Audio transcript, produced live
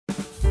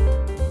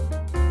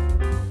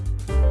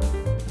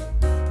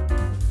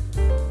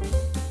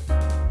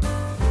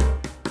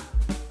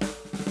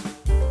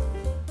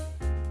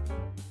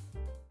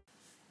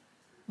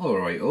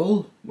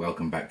all,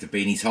 welcome back to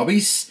Beanie's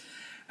Hobbies,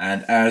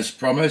 and as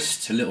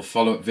promised, a little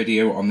follow-up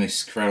video on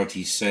this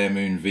Creality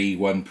Sermoon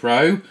V1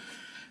 Pro.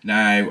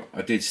 Now,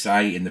 I did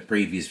say in the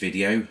previous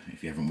video,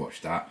 if you haven't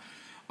watched that,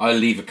 I'll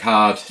leave a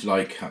card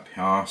like up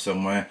here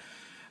somewhere.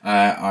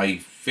 I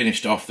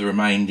finished off the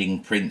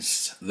remaining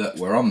prints that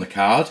were on the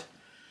card,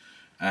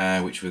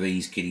 which were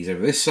these kiddies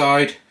over this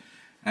side,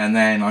 and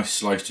then I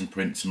sliced and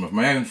printed some of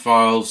my own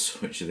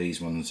files, which are these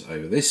ones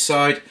over this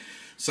side.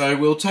 So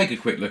we'll take a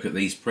quick look at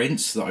these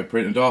prints that I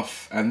printed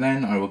off, and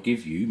then I will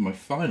give you my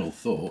final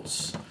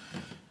thoughts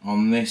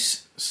on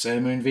this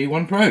Sermoon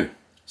V1 Pro.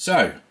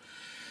 So,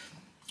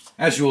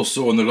 as you all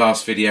saw in the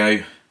last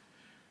video,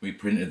 we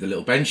printed the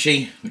little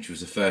benchy, which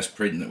was the first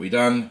print that we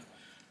done.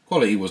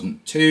 Quality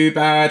wasn't too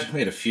bad. We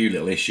had a few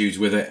little issues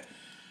with it,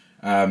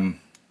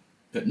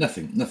 but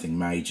nothing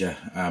major.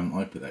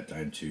 I put that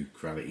down to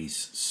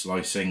Creality's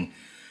slicing.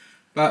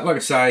 But like I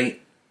say,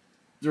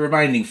 the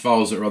remaining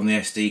files that are on the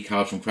SD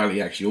card from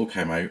Creality actually all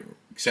came out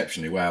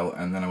exceptionally well,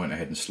 and then I went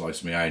ahead and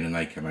sliced my own and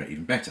they came out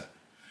even better,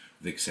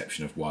 with the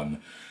exception of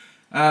one.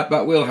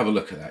 But we'll have a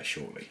look at that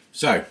shortly.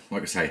 So,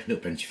 like I say,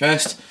 little benchy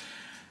first.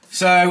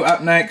 So,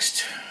 up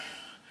next,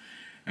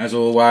 as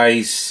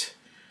always,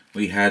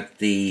 we had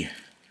the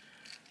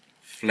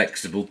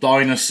flexible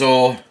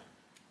dinosaur.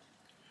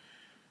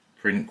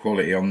 Print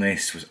quality on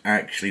this was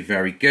actually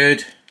very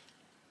good.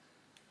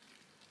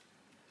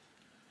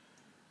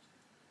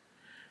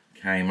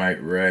 Came out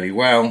really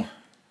well.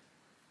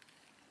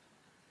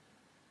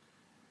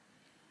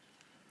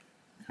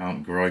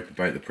 Can't gripe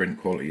about the print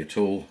quality at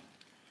all.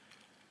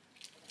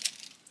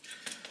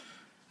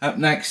 Up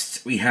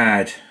next we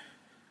had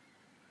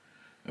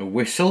a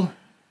whistle.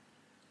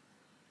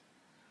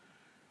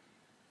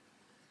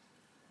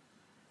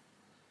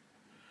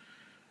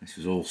 This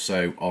was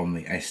also on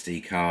the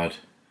SD card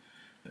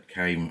that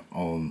came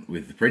on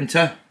with the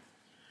printer,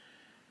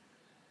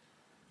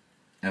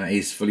 and it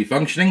is fully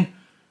functioning.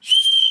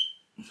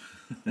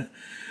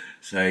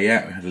 So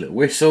yeah, we had a little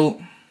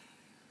whistle.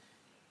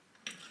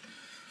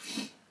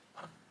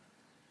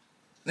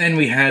 Then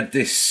we had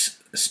this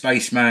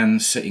spaceman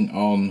sitting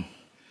on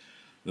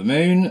the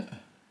moon,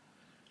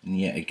 and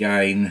yet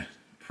again,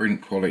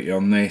 print quality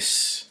on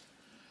this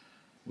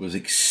was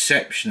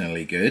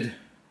exceptionally good.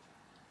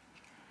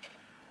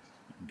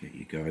 I'll get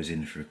you guys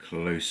in for a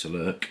closer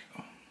look.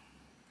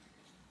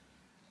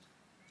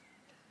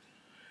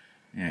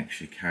 It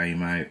actually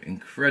came out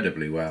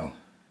incredibly well.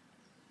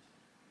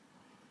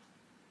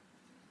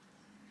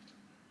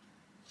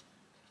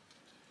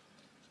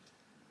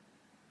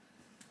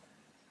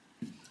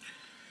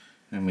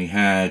 And we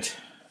had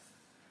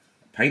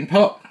a paint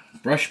pot,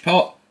 brush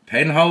pot,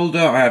 pen holder.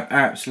 I have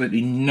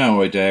absolutely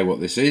no idea what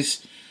this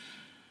is,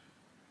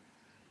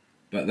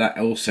 but that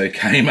also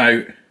came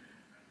out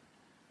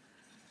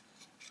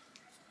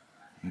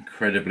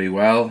incredibly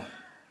well.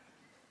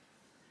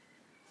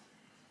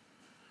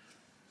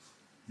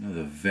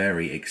 Another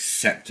very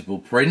acceptable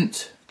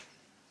print.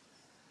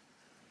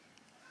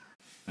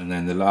 And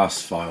then the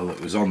last file that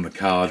was on the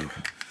card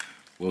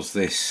was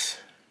this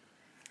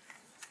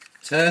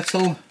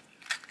turtle.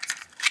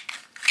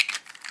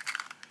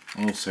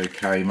 Also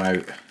came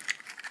out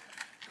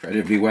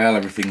incredibly well.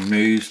 Everything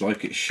moves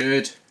like it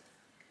should.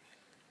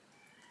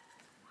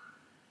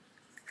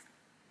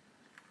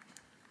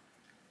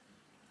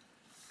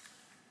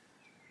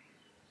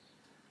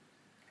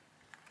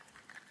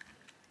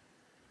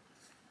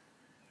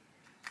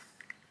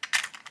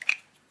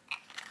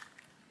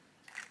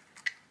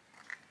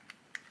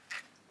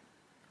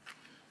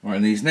 Right,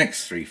 and these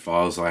next three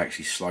files I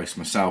actually sliced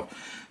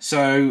myself.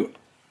 So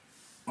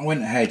I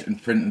went ahead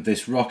and printed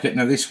this rocket.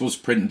 Now this was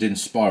printed in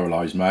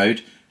spiralised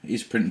mode. It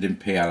is printed in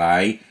PLA.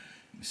 You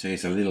can see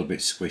it's a little bit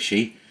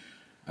squishy.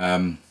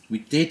 We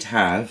did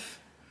have,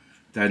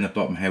 down the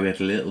bottom here, we had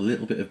a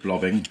little bit of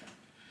blobbing.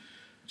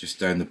 Just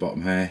down the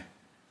bottom here.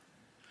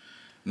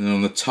 And then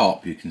on the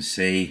top you can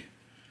see,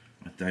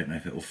 I don't know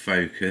if it will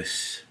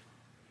focus.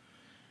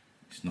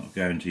 It's not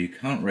going to. You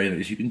can't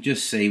really, as you can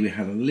just see, we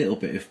had a little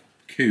bit of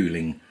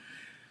cooling.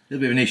 A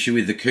little bit of an issue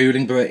with the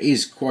cooling, but it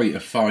is quite a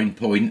fine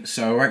point,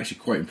 so I'm actually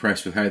quite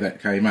impressed with how that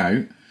came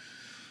out.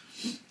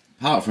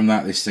 Apart from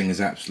that, this thing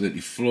is absolutely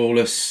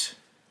flawless.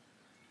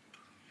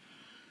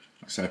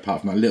 So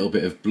apart from that little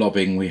bit of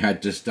blobbing we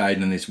had just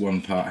down in this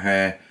one part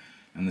here,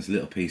 and this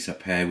little piece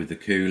up here with the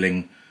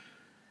cooling,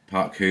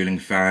 part cooling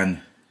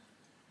fan.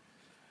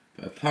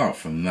 But apart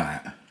from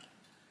that,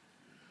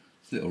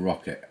 this little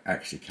rocket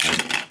actually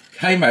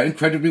came out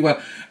incredibly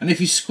well. And if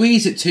you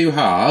squeeze it too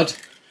hard,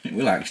 it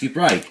will actually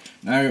break.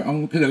 Now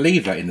I'm going to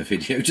leave that in the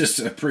video just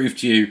to prove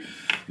to you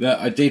that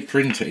I did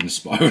print it in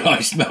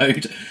spiralised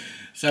mode.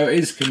 So it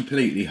is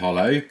completely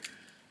hollow.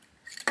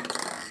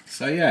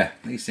 So yeah,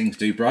 these things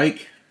do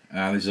break.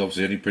 This is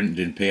obviously only printed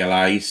in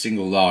PLA,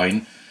 single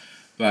line,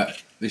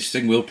 but this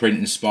thing will print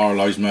in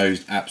spiralised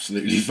mode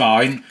absolutely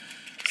fine.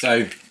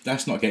 So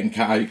that's not getting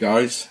cut out,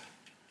 guys.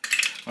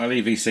 I'll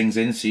leave these things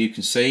in so you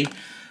can see.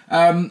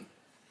 I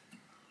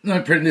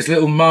printed this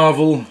little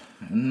marvel.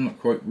 I'm not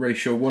quite really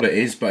sure what it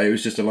is, but it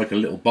was just like a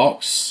little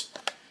box.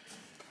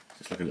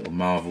 Just like a little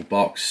Marvel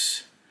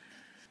box.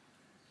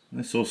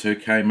 This also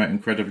came out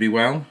incredibly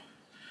well.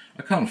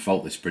 I can't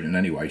fault this print in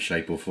any way,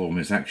 shape or form.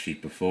 It's actually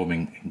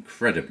performing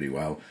incredibly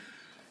well.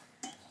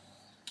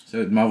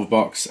 So the Marvel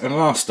box, and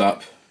last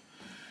up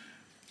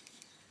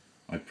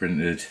I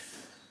printed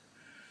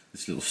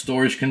this little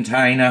storage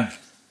container,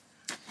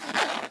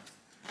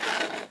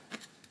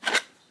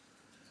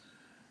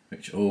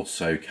 which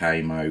also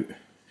came out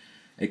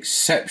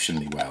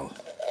exceptionally well.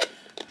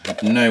 I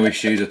had no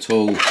issues at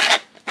all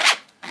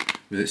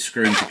with it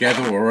screwing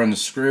together or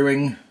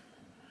unscrewing.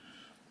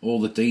 All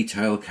the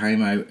detail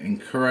came out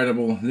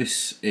incredible.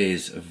 This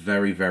is a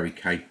very, very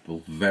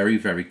capable, very,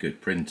 very good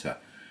printer.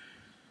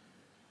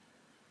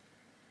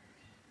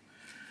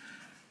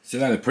 So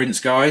now the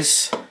prints,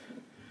 guys.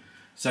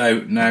 So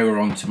now we're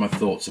on to my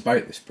thoughts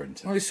about this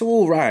printer. Right, so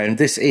all round,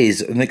 this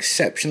is an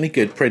exceptionally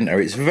good printer.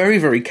 It's a very,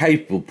 very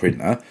capable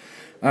printer.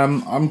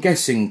 I'm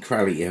guessing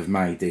Creality have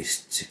made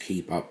this to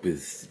keep up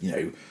with, you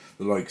know,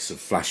 the likes of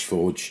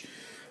FlashForge,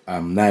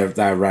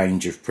 their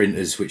range of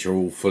printers, which are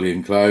all fully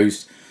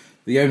enclosed.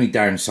 The only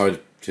downside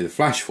to the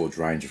FlashForge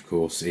range, of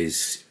course,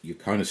 is you're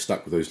kind of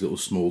stuck with those little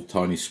small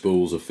tiny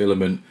spools of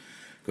filament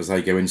because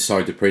they go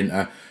inside the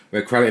printer,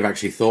 where Creality have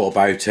actually thought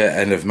about it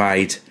and have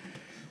made,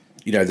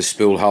 you know, the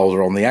spool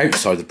holder on the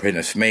outside of the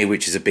printer for me,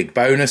 which is a big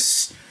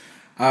bonus.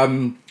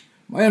 My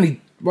only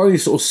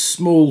sort of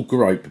small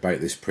gripe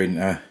about this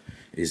printer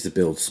is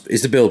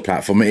the build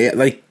platform.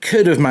 They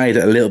could have made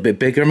it a little bit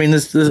bigger. I mean,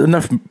 there's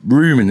enough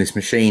room in this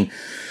machine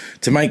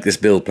to make this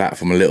build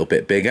platform a little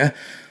bit bigger.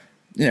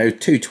 You know,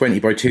 220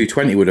 by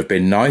 220 would have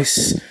been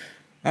nice,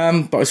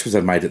 but I suppose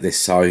I've made it this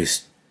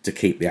size to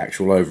keep the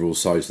actual overall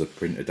size of the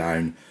printer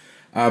down.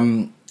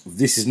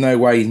 This is no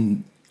way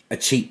a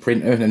cheap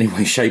printer in any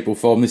way, shape or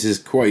form. This is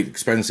quite an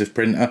expensive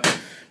printer. I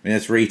mean,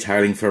 it's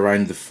retailing for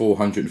around the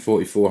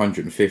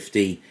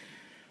 £440,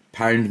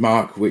 £450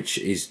 mark, which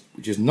is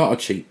not a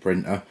cheap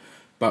printer,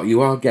 but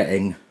you are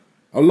getting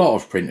a lot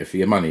of printer for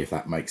your money, if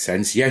that makes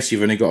sense. Yes,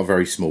 you've only got a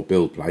very small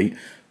build plate,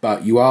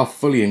 but you are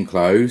fully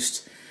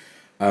enclosed.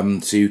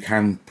 So you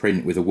can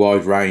print with a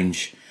wide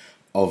range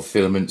of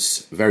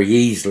filaments very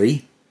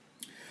easily.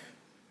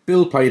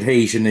 Build plate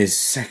adhesion is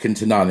second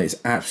to none. It's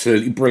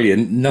absolutely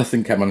brilliant.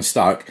 Nothing came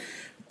unstuck.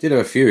 Did have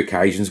a few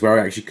occasions where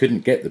I actually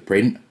couldn't get the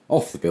print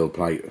off the build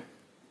plate,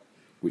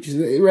 which is,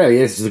 it really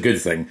is a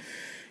good thing.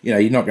 You know,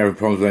 you're not going to have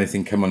problems with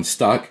anything come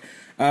unstuck.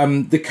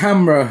 The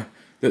camera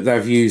that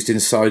they've used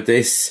inside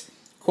this,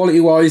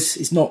 quality-wise,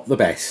 is not the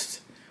best,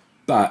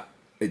 but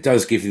it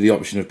does give you the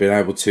option of being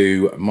able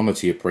to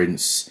monitor your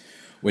prints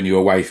when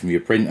you're away from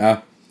your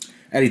printer.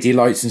 LED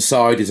lights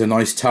inside is a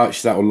nice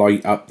touch. That will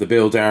light up the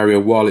build area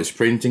while it's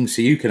printing,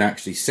 so you can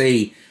actually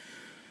see,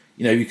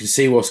 you know, you can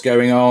see what's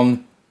going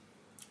on.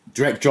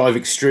 Direct drive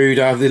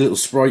extruder, the little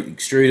Sprite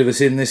extruder that's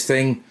in this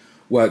thing,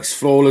 works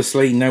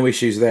flawlessly. No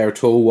issues there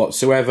at all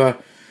whatsoever.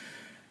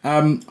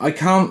 I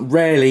can't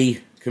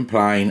really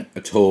complain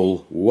at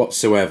all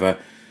whatsoever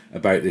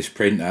about this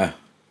printer,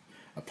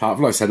 apart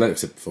from, like I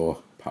said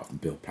before, apart from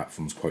the build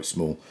platform's quite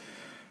small.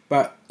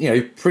 But, you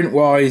know,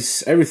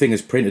 print-wise, everything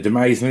is printed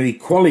amazingly.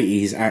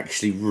 Quality is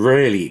actually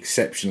really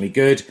exceptionally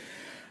good.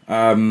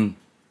 Like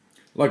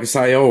I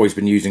say, I've always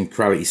been using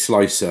Creality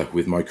Slicer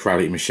with my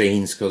Creality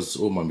machines, because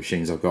all my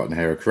machines I've got in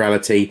here are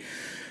Creality.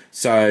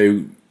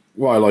 So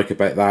what I like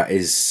about that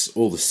is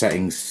all the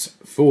settings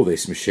for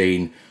this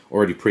machine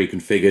already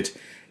pre-configured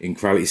in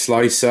Creality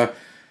Slicer.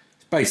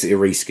 It's basically a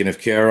reskin of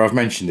Cura. I've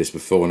mentioned this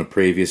before in a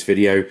previous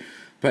video.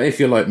 But if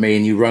you're like me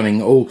and you're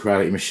running all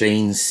Creality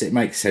machines, it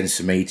makes sense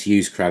for me to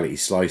use Creality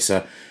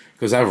Slicer,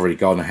 because they've already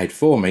gone ahead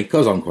for me,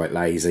 because I'm quite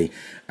lazy,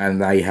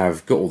 and they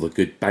have got all the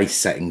good base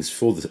settings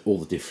for all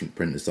the different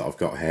printers that I've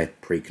got here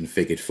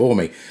pre-configured for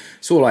me.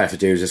 So all I have to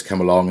do is just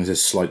come along and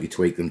just slightly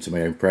tweak them to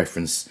my own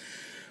preference,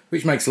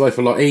 which makes life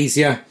a lot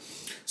easier.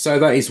 So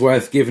that is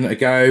worth giving it a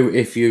go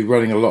if you're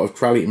running a lot of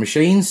Creality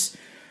machines.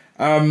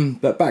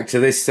 But back to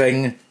this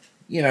thing,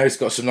 you know, it's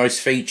got some nice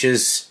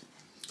features.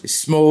 It's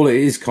small, it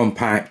is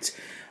compact.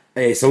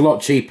 It's a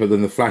lot cheaper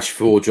than the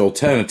FlashForge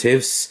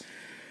alternatives,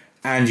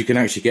 and you can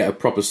actually get a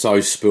proper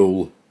size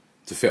spool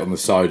to fit on the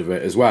side of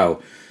it as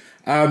well.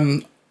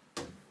 I'm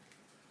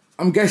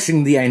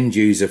guessing the end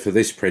user for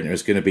this printer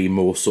is going to be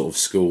more sort of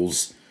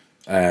schools,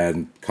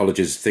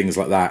 colleges, things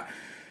like that.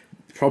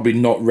 Probably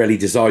not really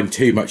designed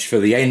too much for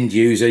the end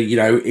user, you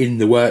know, in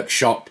the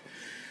workshop,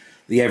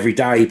 the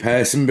everyday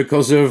person,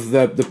 because of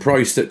the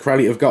price that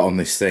Creality have got on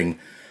this thing.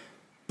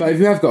 But if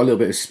you have got a little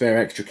bit of spare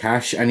extra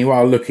cash and you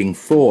are looking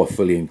for a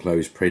fully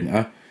enclosed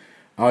printer,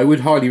 I would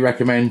highly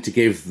recommend to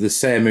give the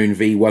Sermoon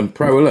V1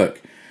 Pro a look.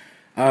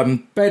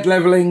 Bed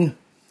levelling,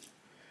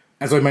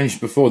 as I mentioned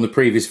before in the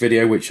previous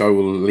video, which I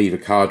will leave a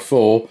card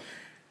for,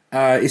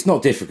 it's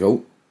not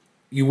difficult.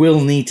 You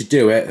will need to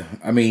do it.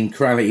 I mean,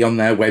 Creality on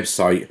their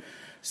website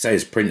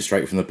says print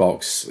straight from the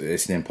box.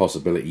 It's an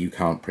impossibility. You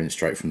can't print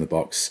straight from the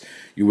box.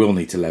 You will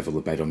need to level the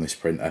bed on this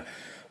printer.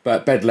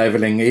 But bed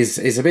levelling is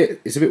a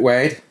bit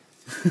weird.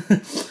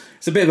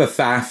 It's a bit of a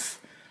faff,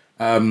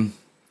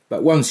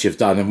 but once you've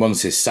done and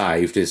once it's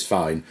saved, it's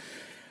fine.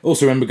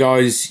 Also remember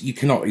guys, you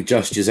cannot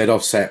adjust your Z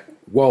offset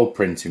while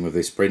printing with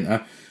this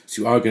printer,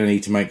 so you are going to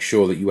need to make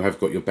sure that you have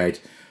got your bed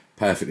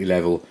perfectly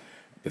level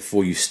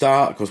before you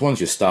start, because once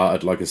you're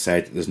started, like I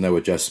said, there's no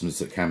adjustments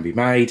that can be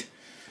made.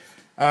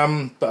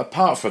 But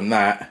apart from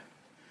that,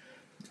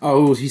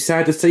 oh, you're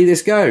sad to see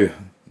this go.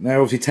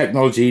 Now obviously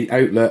Technology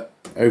Outlet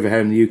over here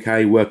in the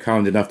UK were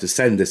kind enough to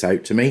send this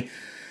out to me.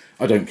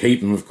 I don't keep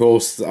them, of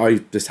course, I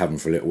just have them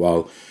for a little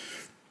while.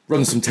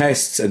 Run some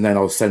tests and then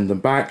I'll send them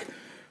back.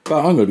 But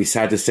I'm going to be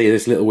sad to see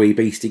this little wee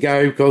beastie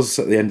go, because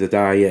at the end of the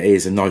day it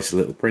is a nice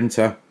little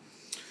printer.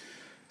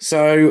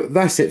 So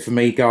that's it for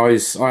me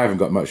guys, I haven't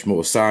got much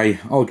more to say.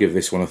 I'll give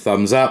this one a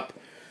thumbs up.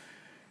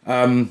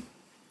 It's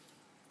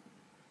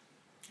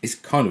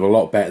kind of a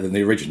lot better than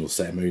the original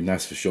Sermoon,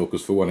 that's for sure,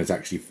 because for one it's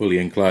actually fully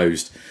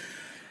enclosed.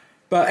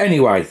 But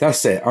anyway,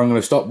 that's it. I'm going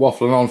to stop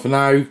waffling on for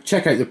now.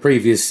 Check out the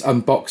previous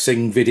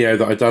unboxing video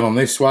that I've done on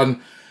this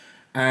one.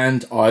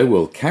 And I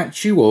will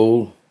catch you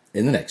all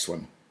in the next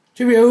one.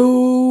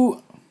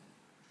 Cheerio!